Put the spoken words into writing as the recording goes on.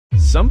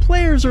some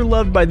players are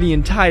loved by the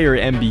entire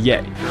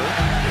NBA.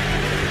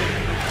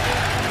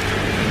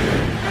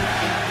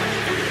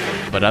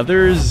 But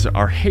others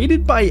are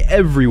hated by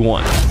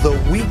everyone. The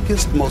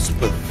weakest, most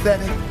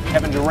pathetic.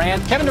 Kevin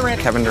Durant.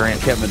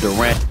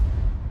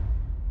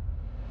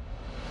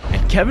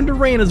 Kevin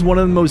Durant is one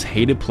of the most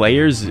hated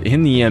players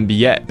in the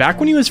NBA. Back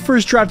when he was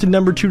first drafted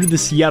number 2 to the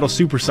Seattle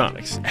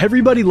Supersonics,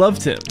 everybody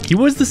loved him. He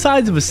was the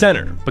size of a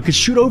center, but could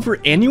shoot over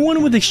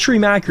anyone with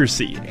extreme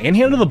accuracy and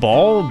handle the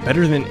ball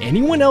better than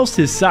anyone else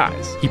his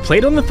size. He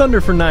played on the Thunder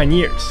for 9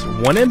 years,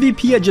 won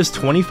MVP at just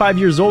 25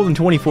 years old in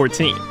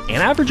 2014,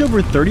 and averaged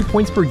over 30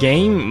 points per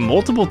game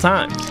multiple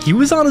times. He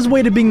was on his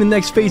way to being the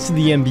next face of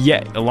the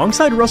NBA.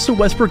 Alongside Russell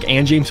Westbrook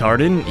and James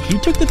Harden, he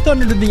took the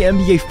Thunder to the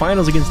NBA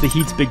Finals against the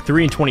Heat's Big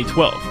Three in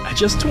 2012.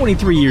 At just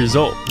 23 years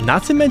old.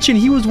 Not to mention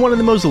he was one of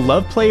the most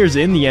loved players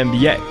in the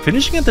NBA,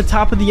 finishing at the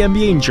top of the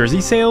NBA in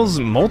jersey sales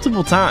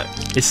multiple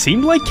times. It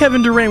seemed like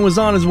Kevin Durant was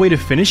on his way to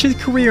finish his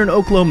career in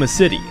Oklahoma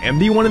City and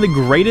be one of the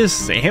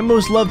greatest and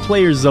most loved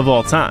players of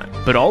all time.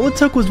 But all it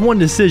took was one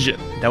decision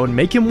that would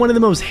make him one of the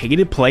most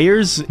hated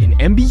players in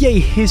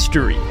NBA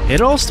history.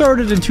 It all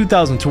started in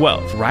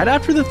 2012, right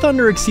after the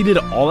Thunder exceeded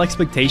all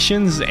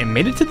expectations and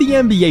made it to the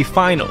NBA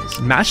Finals.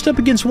 Matched up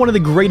against one of the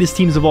greatest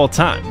teams of all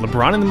time,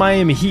 LeBron and the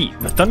Miami Heat,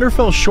 the Thunder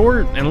fell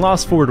short and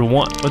lost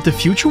 4-1. But the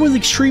future was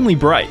extremely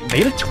bright. They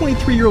had a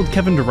 23-year-old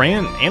Kevin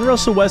Durant and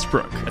Russell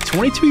Westbrook, a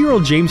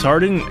 22-year-old James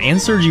Harden and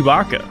Serge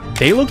Ibaka.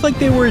 They looked like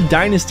they were a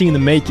dynasty in the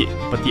making,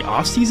 but the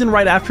offseason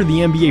right after the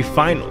NBA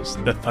Finals,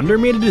 the Thunder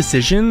made a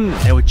decision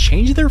that would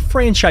change their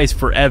franchise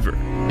forever.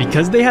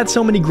 Because they had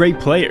so many great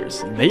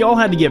players, they all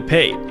had to get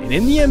paid. And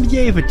in the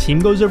NBA, if a team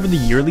goes over the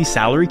yearly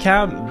salary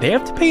cap, they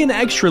have to pay an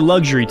extra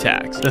luxury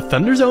tax. The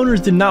Thunder's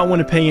owners did not want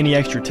to pay any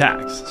extra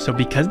tax, so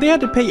because they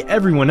had to pay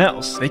everyone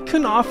else, they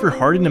couldn't offer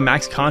Harden a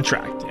max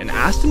contract and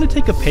asked him to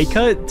take a pay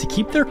cut to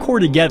keep their core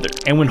together.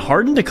 And when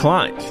Harden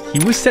declined,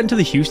 he was sent to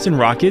the Houston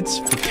Rockets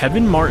for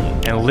Kevin Martin.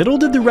 And little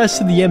did the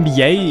rest of the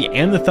NBA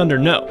and the Thunder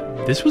know,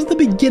 this was the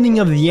beginning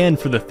of the end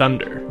for the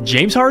Thunder.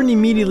 James Harden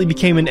immediately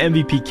became an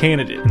MVP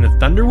candidate, and the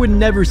Thunder would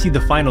never see the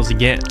finals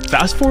again.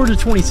 Fast forward to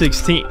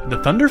 2016, the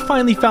Thunder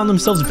finally found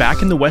themselves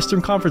back in the Western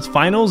Conference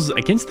Finals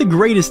against the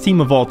greatest team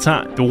of all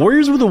time. The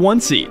Warriors were the 1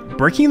 seed,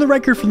 breaking the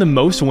record for the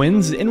most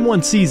wins in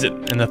one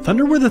season, and the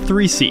Thunder were the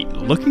 3 seed,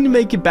 looking to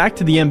make it back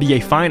to the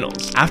NBA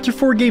Finals. After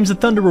 4 games, the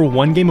Thunder were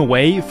 1 game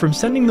away from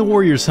sending the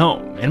Warriors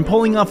home and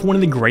pulling off one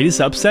of the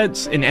greatest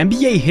upsets in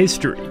NBA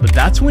history. But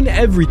that's when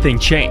everything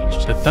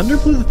changed. The Thunder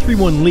blew the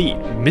 3-1 lead,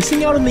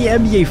 missing out on the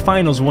NBA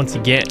Finals once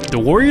again. The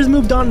Warriors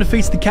moved on to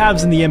face the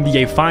Cavs in the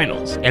NBA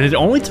Finals, and it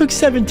only took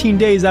 17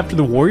 days after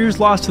the Warriors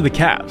lost to the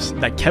Cavs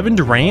that Kevin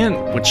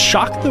Durant would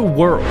shock the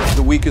world.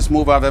 The weakest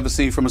move I've ever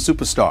seen from a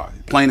superstar.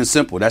 Plain and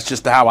simple. That's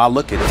just how I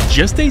look at it.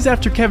 Just days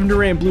after Kevin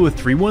Durant blew a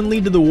 3-1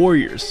 lead to the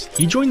Warriors,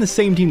 he joined the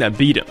same team that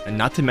beat him, and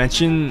not to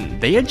mention,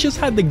 they had just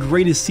had the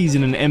greatest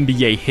season in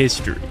NBA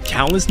history.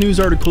 Countless news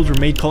articles were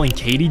made calling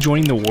KD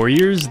joining the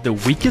Warriors the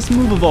weakest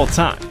move of all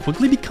time,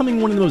 quickly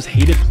becoming one of the most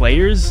hated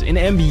players in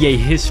NBA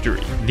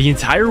history. The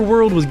entire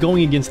world was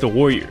going against the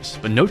Warriors,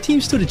 but no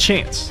team stood a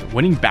chance,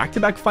 winning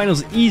back-to-back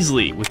finals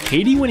easily with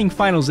KD winning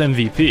finals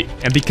MVP.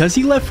 And because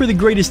he left for the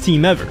greatest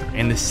team ever,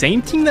 and the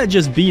same team that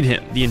just beat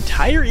him, the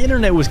entire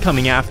internet was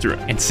coming after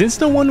him. And since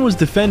no one was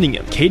defending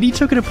him, KD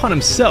took it upon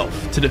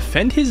himself to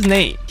defend his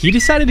name. He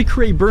decided to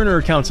create burner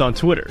accounts on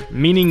Twitter,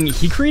 meaning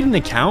he created an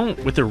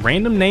account with a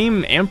random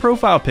name and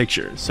profile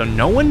picture, so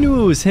no one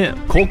knew it was him.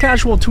 Cole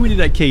Cashwell tweeted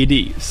at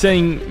KD,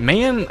 saying,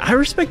 "Man, I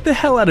respect the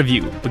hell out of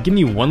you, but give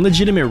me one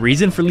legitimate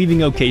reason for leaving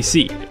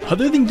OKC,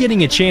 other than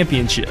getting a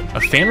championship." A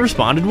fan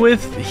responded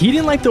with, he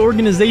didn't like the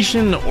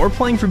organization or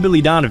playing for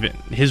Billy Donovan.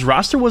 His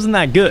roster wasn't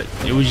that good.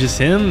 It was just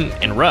him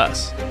and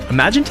Russ.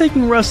 Imagine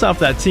taking Russ off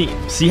that team.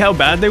 See how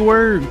bad they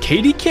were?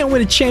 KD can't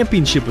win a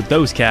championship with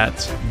those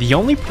cats. The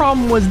only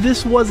problem was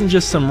this wasn't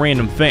just some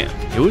random fan.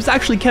 It was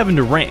actually Kevin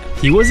Durant.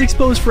 He was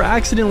exposed for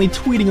accidentally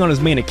tweeting on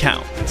his main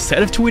account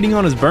instead of tweeting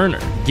on his burner,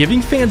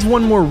 giving fans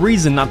one more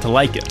reason not to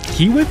like him.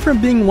 He went from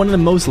being one of the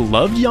most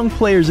loved young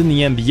players in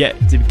the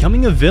NBA to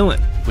becoming a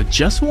villain with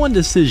just one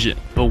decision.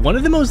 But one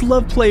of the most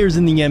loved players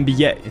in the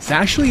NBA is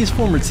actually his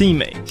former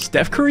teammate.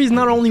 Steph Curry is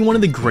not only one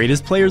of the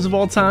greatest players of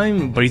all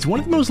time, but he's one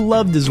of the most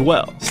loved as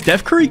well.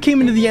 Steph Curry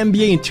came into the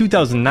NBA in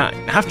 2009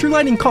 after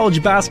lighting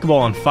college basketball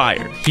on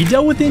fire. He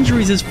dealt with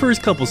injuries his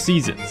first couple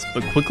seasons,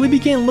 but quickly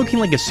began looking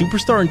like a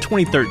superstar in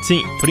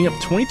 2013, putting up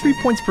 23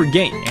 points per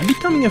game and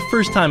becoming a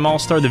first-time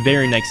All-Star the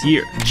very next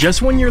year.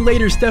 Just 1 year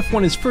later, Steph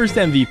won his first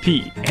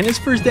MVP and his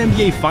first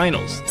NBA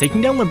Finals,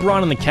 taking down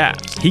LeBron and the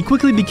Cavs. He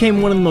quickly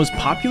became one of the most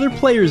popular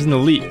players in the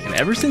league, and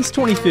ever ever since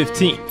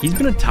 2015, he's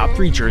been a top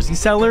 3 jersey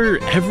seller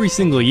every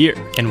single year.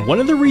 And one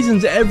of the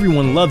reasons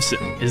everyone loves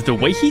him is the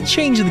way he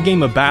changed the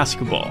game of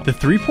basketball. The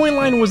three-point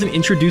line wasn't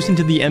introduced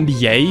into the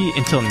NBA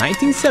until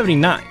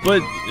 1979,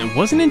 but it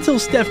wasn't until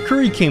Steph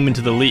Curry came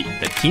into the league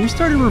that teams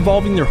started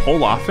revolving their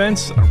whole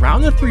offense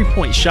around the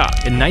three-point shot.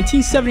 In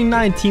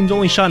 1979, teams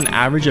only shot an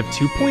average of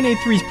 2.8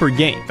 threes per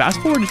game. Fast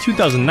forward to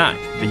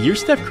 2009, the year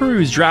Steph Curry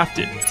was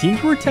drafted,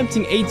 teams were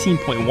attempting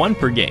 18.1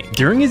 per game.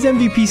 During his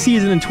MVP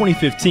season in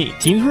 2015,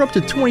 teams were up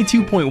to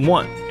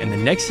 22.1, and the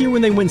next year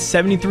when they went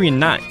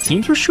 73-9,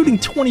 teams were shooting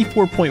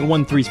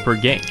 24.1 threes per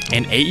game.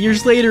 And 8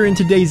 years later in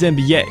today's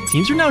NBA,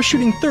 teams are now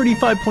shooting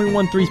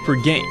 35.1 threes per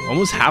game,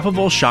 almost half of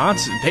all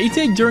shots they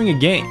take during a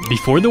game.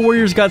 Before the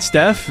Warriors got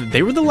Steph,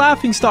 they were the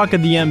laughingstock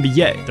of the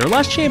NBA. Their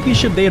last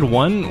championship they had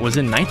won was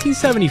in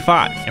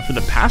 1975, and for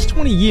the past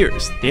 20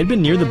 years, they had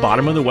been near the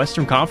bottom of the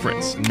Western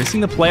Conference, missing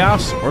the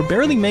playoffs or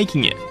barely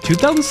making it.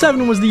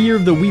 2007 was the year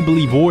of the We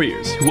Believe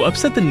Warriors, who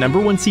upset the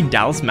 #1 seed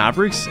Dallas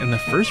Mavericks in the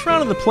first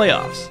round of the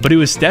playoffs. But it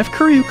was Steph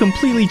Curry who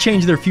completely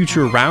changed their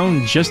future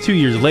around just 2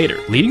 years later,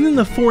 leading them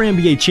to 4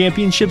 NBA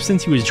championships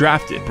since he was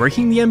drafted,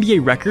 breaking the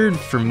NBA record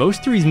for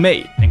most threes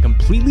made, and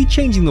completely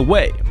changing the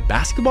way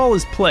basketball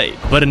is played.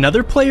 But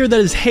another player that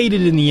is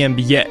hated in the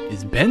NBA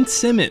is Ben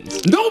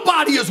Simmons.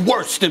 Nobody is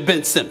worse than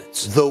Ben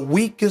Simmons. The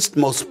weakest,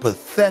 most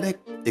pathetic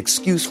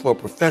excuse for a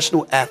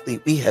professional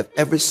athlete we have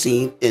ever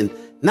seen in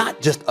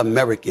not just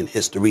American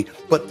history,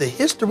 but the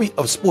history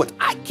of sports.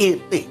 I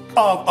can't think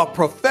of a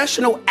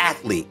professional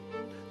athlete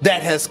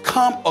that has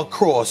come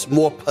across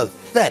more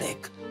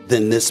pathetic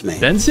than this man.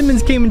 Ben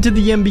Simmons came into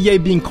the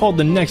NBA being called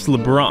the next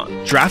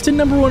LeBron. Drafted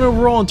 #1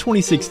 overall in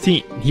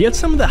 2016, he had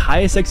some of the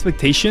highest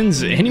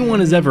expectations anyone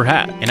has ever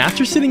had. And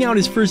after sitting out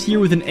his first year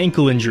with an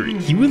ankle injury,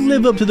 he would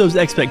live up to those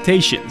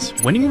expectations,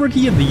 winning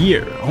Rookie of the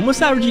Year,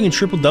 almost averaging a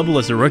triple-double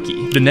as a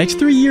rookie. The next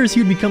 3 years,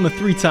 he would become a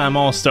 3-time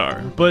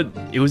All-Star. But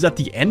it was at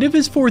the end of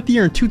his 4th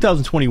year in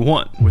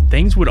 2021 where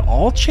things would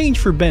all change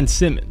for Ben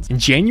Simmons. In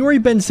January,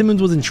 Ben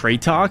Simmons was in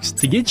trade talks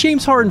to get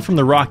James Harden from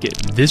the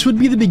Rockets. This would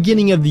be the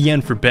beginning of the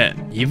end for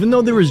Ben. Even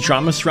though there was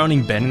drama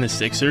surrounding Ben and the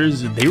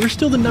Sixers, they were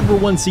still the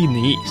 #1 seed in the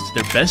East,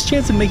 their best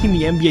chance of making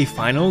the NBA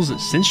Finals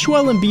since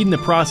Joel Embiid in the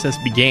process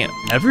began.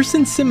 Ever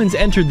since Simmons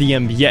entered the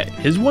NBA,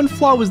 his one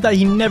flaw was that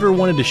he never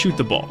wanted to shoot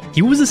the ball.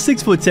 He was a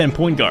 6'10"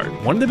 point guard,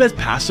 one of the best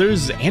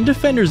passers and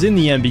defenders in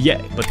the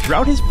NBA, but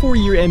throughout his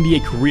 4-year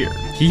NBA career,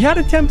 he had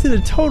attempted a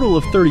total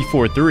of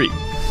 34 threes.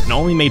 And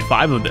only made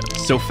 5 of them.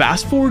 So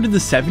fast forward to the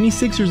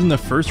 76ers in the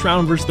first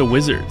round versus the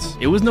Wizards.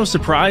 It was no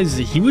surprise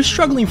he was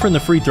struggling from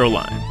the free throw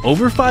line.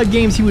 Over 5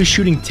 games he was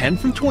shooting 10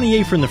 from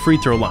 28 from the free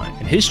throw line,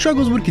 and his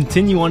struggles would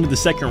continue on to the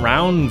second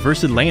round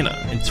versus Atlanta.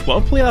 In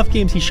 12 playoff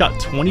games he shot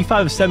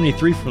 25 of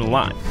 73 from the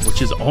line,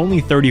 which is only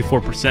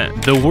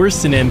 34%, the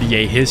worst in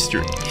NBA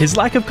history. His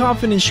lack of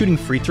confidence shooting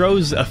free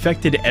throws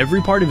affected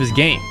every part of his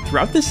game.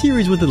 Throughout the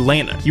series with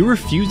Atlanta, he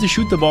refused to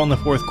shoot the ball in the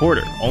 4th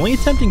quarter, only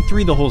attempting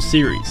 3 the whole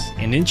series,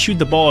 and didn't shoot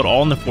the ball at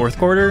all in the 4th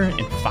quarter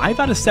in 5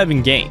 out of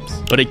 7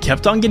 games. But it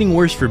kept on getting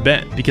worse for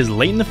Ben, because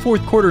late in the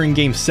 4th quarter in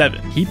Game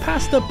 7, he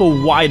passed up a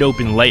wide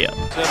open layup.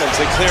 Simmons,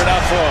 they cleared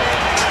out for him,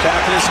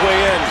 tapping his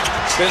way in,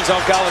 spins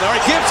on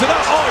Gallinari, gives it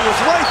up, oh, he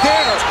was right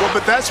there! Well,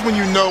 but that's when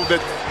you know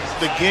that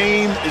the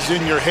game is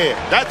in your head.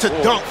 That's a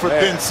dunk for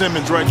Ben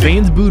Simmons right there.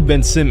 Fans booed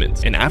Ben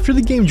Simmons, and after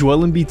the game, Joel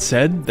Embiid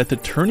said that the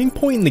turning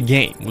point in the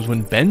game was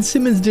when Ben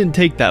Simmons didn't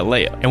take that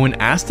layup. And when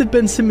asked if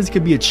Ben Simmons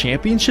could be a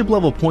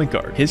championship-level point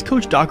guard, his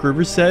coach Doc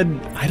Rivers said,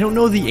 "I don't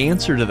know the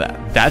answer to that."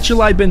 That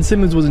July, Ben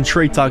Simmons was in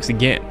trade talks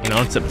again, and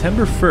on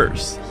September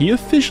 1st, he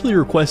officially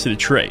requested a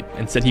trade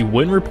and said he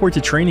wouldn't report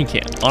to training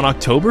camp. On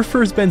October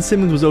 1st, Ben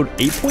Simmons was owed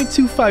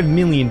 $8.25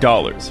 million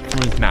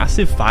from his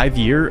massive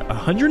 5-year,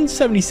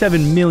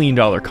 $177 million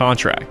contract.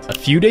 A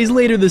few days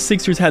later, the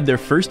Sixers had their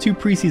first 2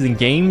 preseason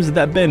games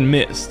that Ben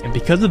missed, and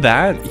because of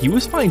that, he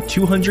was fined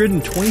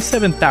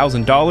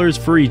 $227,000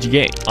 for each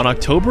game. On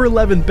October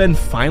 11th, Ben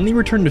finally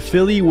returned to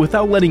Philly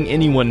without letting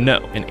anyone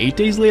know, and 8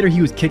 days later,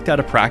 he was kicked out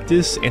of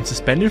practice and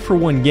suspended for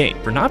 1 game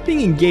for not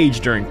being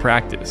engaged during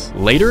practice.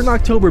 Later in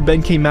October,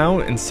 Ben came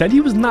out and said he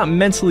was not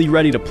mentally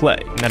ready to play,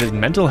 and that his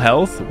mental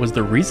health was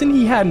the reason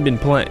he hadn't been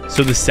playing.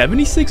 So the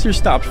 76ers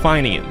stopped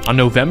fining him. On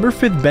November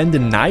 5th, Ben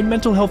denied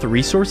mental health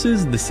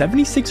resources the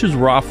 76ers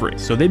were offering,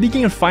 so they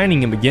began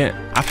fining him again.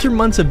 After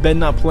months of Ben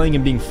not playing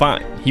and being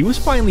fined, he was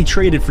finally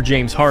traded for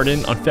James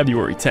Harden on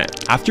February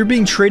 10th. After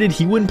being traded,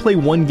 he wouldn't play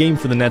 1 game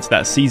for the Nets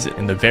that season,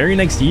 and the very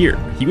next year,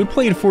 he would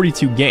play in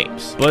 42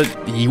 games. But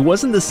he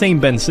wasn't the same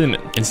Ben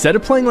Simmons. Instead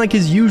of playing like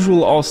his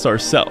usual all-star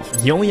self,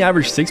 he only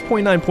averaged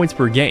 6.9 points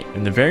per game,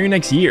 and the very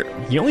next year,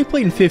 he only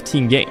played in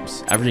 15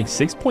 games, averaging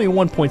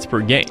 6.1 points per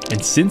game.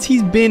 And since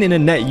he's been in a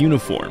net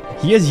uniform,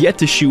 he has yet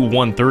to shoot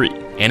 1 3.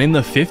 And in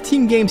the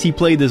 15 games he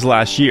played this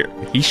last year,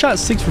 he shot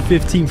 6 for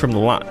 15 from the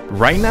line.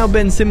 Right now,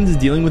 Ben Simmons is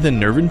dealing with a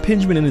nerve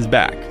impingement in his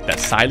back that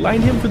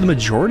sidelined him for the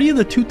majority of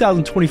the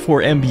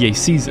 2024 NBA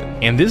season.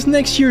 And this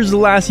next year is the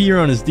last year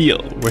on his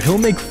deal, where he'll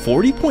make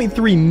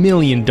 $40.3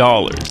 million.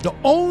 The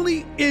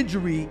only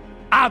injury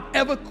I've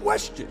ever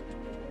questioned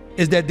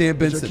is that damn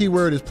Ben Simmons. Your key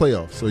word is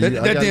playoff. So that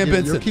damn Ben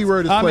Simmons. Your key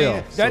word is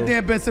playoff. That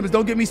damn Ben Simmons.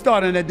 Don't get me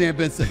started on that damn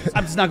Ben Simmons.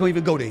 I'm just not going to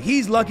even go there.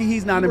 He's lucky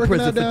he's not in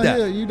prison for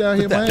that. You down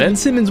here, man. Ben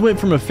Simmons went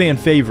from a fan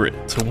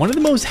favorite to one of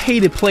the most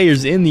hated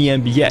players in the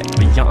NBA.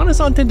 But Giannis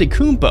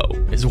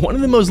Antetokounmpo is one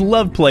of the most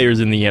loved players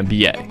in the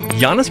NBA.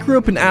 Giannis grew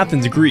up in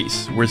Athens,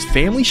 Greece, where his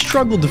family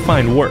struggled to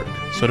find work.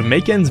 So to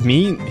make ends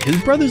meet, his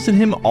brothers and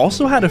him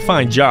also had to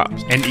find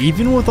jobs. And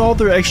even with all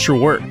their extra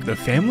work, the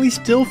family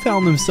still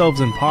found themselves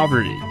in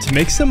poverty. To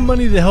make some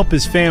money to help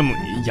his family,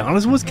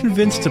 Giannis was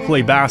convinced to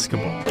play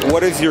basketball.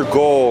 What is your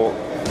goal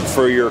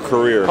for your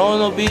career? I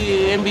want to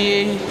be an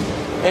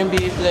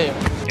NBA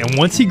player. And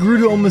once he grew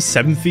to almost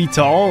 7 feet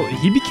tall,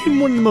 he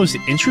became one of the most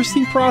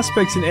interesting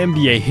prospects in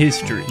NBA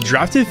history.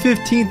 Drafted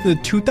 15th in the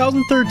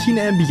 2013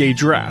 NBA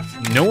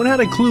draft, no one had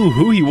a clue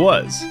who he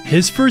was.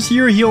 His first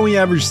year, he only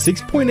averaged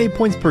 6.8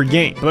 points per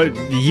game, but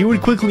he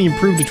would quickly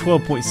improve to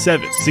 12.7,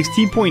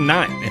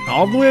 16.9, and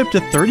all the way up to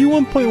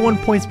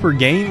 31.1 points per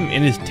game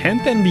in his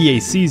 10th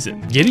NBA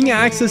season. Getting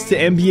access to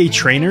NBA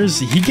trainers,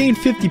 he gained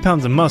 50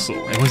 pounds of muscle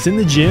and was in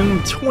the gym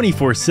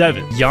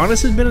 24/7.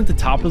 Giannis has been at the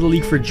top of the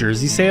league for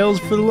jersey sales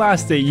for the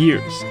last 8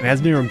 years and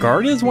has been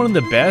regarded as one of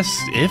the best,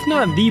 if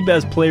not the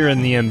best player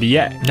in the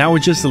NBA. Now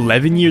with just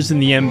 11 years in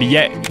the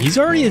NBA, he's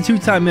already a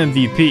 2-time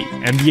MVP,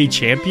 NBA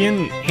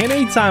champion, and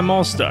 8-time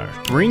All-Star,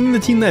 bringing the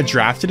team that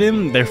drafted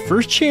him their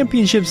first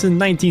championship since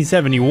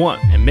 1971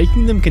 and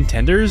making them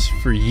contenders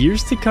for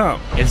years to come.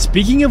 And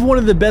speaking of one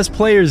of the best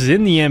players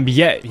in the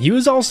NBA, he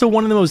was also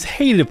one of the most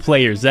hated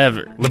players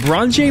ever.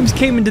 LeBron James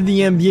came into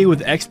the NBA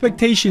with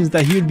expectations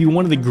that he would be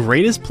one of the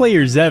greatest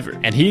players ever,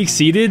 and he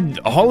exceeded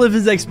all of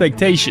his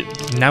expectations.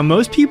 Now,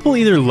 most people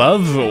either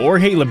love or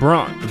hate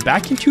LeBron, but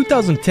back in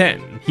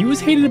 2010, he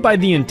was hated by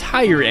the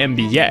entire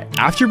NBA.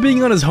 After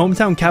being on his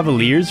hometown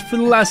Cavaliers for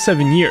the last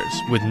 7 years,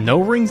 with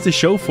no rings to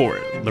show for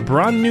it,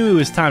 LeBron knew it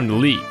was time to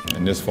leave.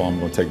 And this fall, I'm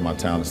going to take my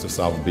talents to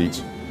South Beach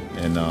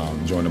and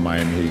join the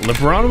Miami Heat.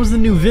 LeBron was the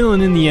new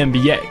villain in the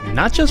NBA,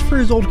 not just for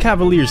his old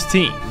Cavaliers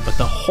team, but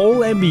the whole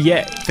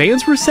NBA.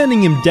 Fans were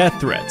sending him death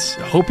threats,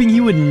 hoping he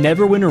would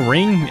never win a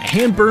ring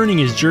and burning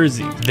his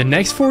jersey. The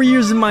next 4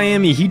 years in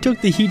Miami, he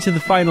took the Heat to the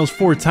finals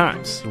 4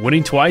 times,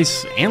 winning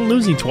twice and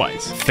losing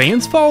twice.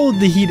 Fans followed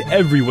the Heat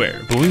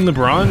everywhere, booing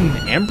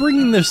LeBron and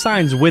bringing their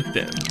signs with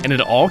them. And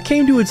it all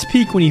came to its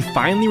peak when he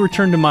finally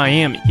returned to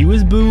Miami. He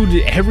was booed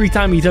every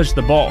time he touched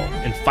the ball,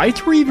 and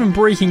fights were even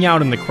breaking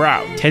out in the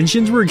crowd.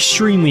 Tensions were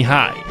extremely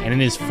high, and in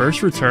his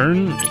first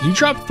return, he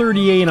dropped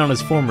 38 on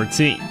his former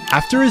team.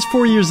 After his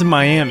 4 years in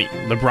Miami,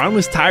 LeBron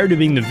was tired of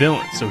being the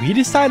villain, so he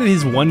decided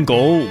his one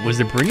goal was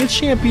to bring a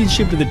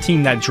championship to the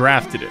team that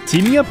drafted him.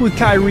 Teaming up with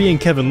Kyrie and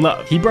Kevin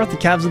Love, he brought the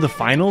Cavs to the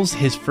finals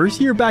his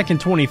first year back in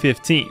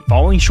 2015,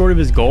 falling short of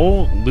his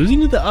goal, losing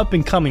to the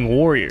up-and-coming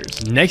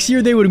Warriors. Next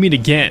year they would meet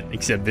again,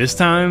 except this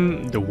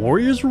time, the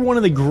Warriors were one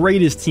of the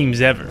greatest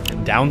teams ever.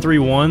 And down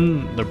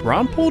 3-1,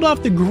 LeBron pulled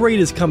off the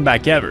greatest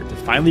comeback ever to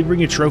finally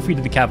bring a trophy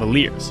to the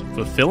Cavaliers,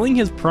 fulfilling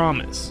his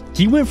promise.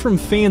 He went from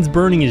fans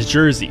burning his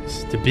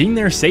jerseys to being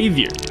their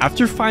savior.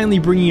 After finally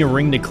bringing a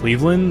ring to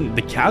Cleveland,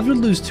 the Cavs would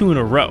lose 2 in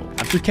a row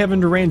after Kevin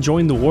Durant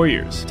joined the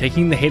Warriors,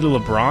 taking the hate of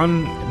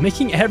LeBron and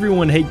making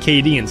everyone hate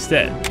KD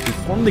instead, who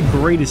formed the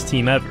greatest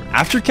team ever.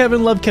 After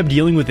Kevin Love kept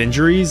dealing with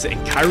injuries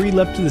and Kyrie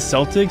left to the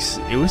Celtics,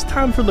 it was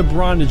time for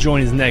LeBron to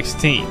join his next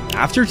team.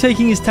 After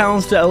taking his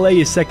talents to LA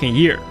his second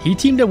year, he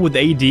teamed up with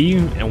AD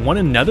and won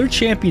another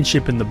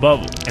championship in the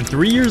bubble. And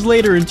 3 years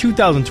later in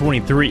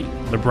 2023,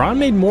 LeBron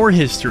made more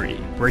history,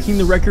 breaking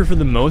the record for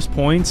the most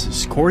points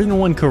scored in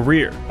one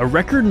career, a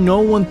record no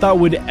one thought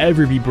would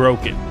ever be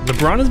broken.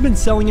 LeBron has been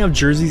selling out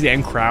jerseys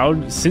and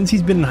crowd since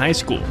he's been in high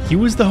school. He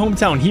was the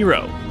hometown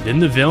hero, then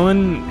the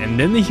villain, and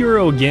then the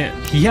hero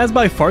again. He has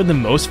by far the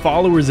most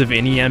followers of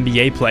any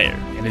NBA player,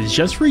 and has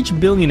just reached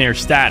billionaire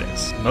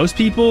status. Most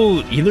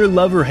people either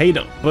love or hate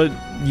him, but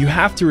you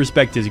have to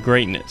respect his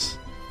greatness.